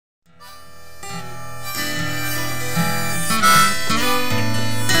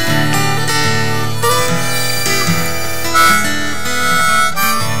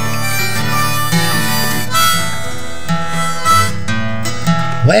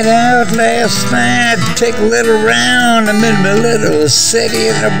Went out last night to take a little round. I met my little Sadie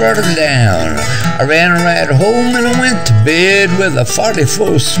and I brought her down. I ran right home and I went to bed with a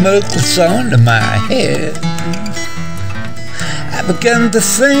 44 smokeless on to my head. I began to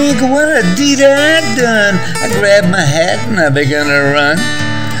think what a deed I'd done. I grabbed my hat and I began to run.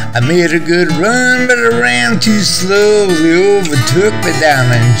 I made a good run, but I ran too slow. They overtook me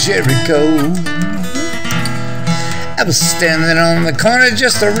down in Jericho. I was standing on the corner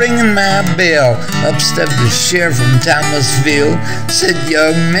just ringing my bell. Up stepped the sheriff from Thomasville. Said,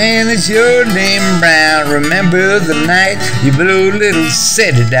 young man, is your name Brown? Remember the night you blew little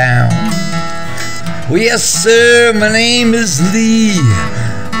Sadie down? Well, yes, sir, my name is Lee.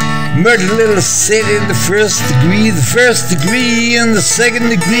 Murdered little Sadie in the first degree and the second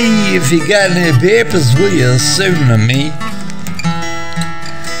degree. If you got any papers, will you serve them to me?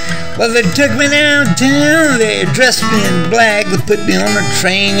 Well, they took me downtown, they dressed me in black, they put me on a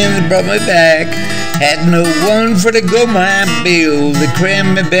train and they brought me back. Had no one for to go my bill, they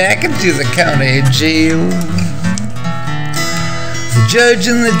crammed me back into the county jail. The judge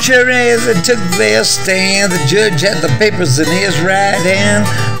and the jury, they took their stand. The judge had the papers in his right hand.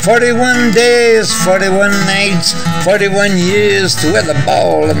 41 days, 41 nights, 41 years to wear the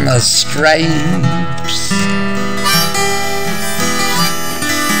ball and the stripes.